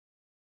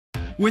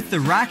With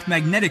the Rack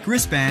Magnetic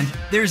Wristband,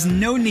 there's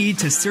no need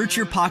to search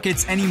your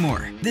pockets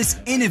anymore. This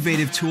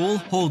innovative tool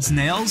holds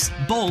nails,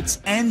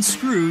 bolts, and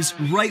screws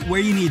right where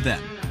you need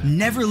them.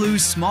 Never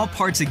lose small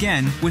parts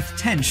again with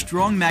 10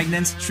 strong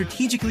magnets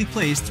strategically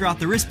placed throughout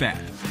the wristband.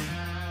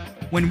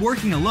 When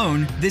working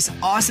alone, this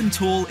awesome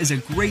tool is a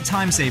great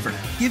time saver,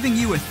 giving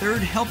you a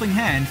third helping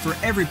hand for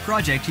every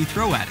project you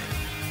throw at it.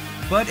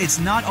 But it's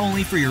not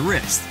only for your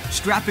wrist.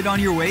 Strap it on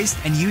your waist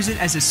and use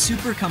it as a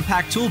super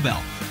compact tool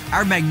belt.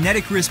 Our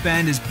magnetic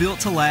wristband is built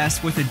to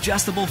last with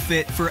adjustable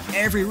fit for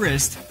every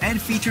wrist and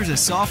features a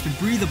soft,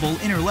 breathable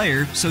inner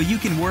layer so you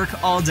can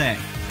work all day.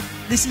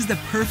 This is the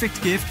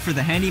perfect gift for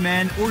the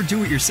handyman or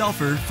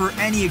do-it-yourselfer for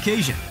any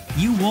occasion.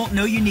 You won't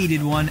know you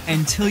needed one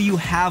until you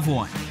have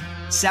one.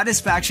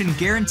 Satisfaction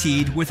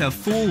guaranteed with a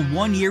full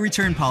 1-year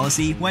return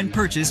policy when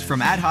purchased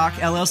from Ad Hoc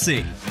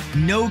LLC.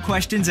 No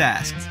questions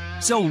asked.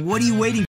 So what are you waiting for?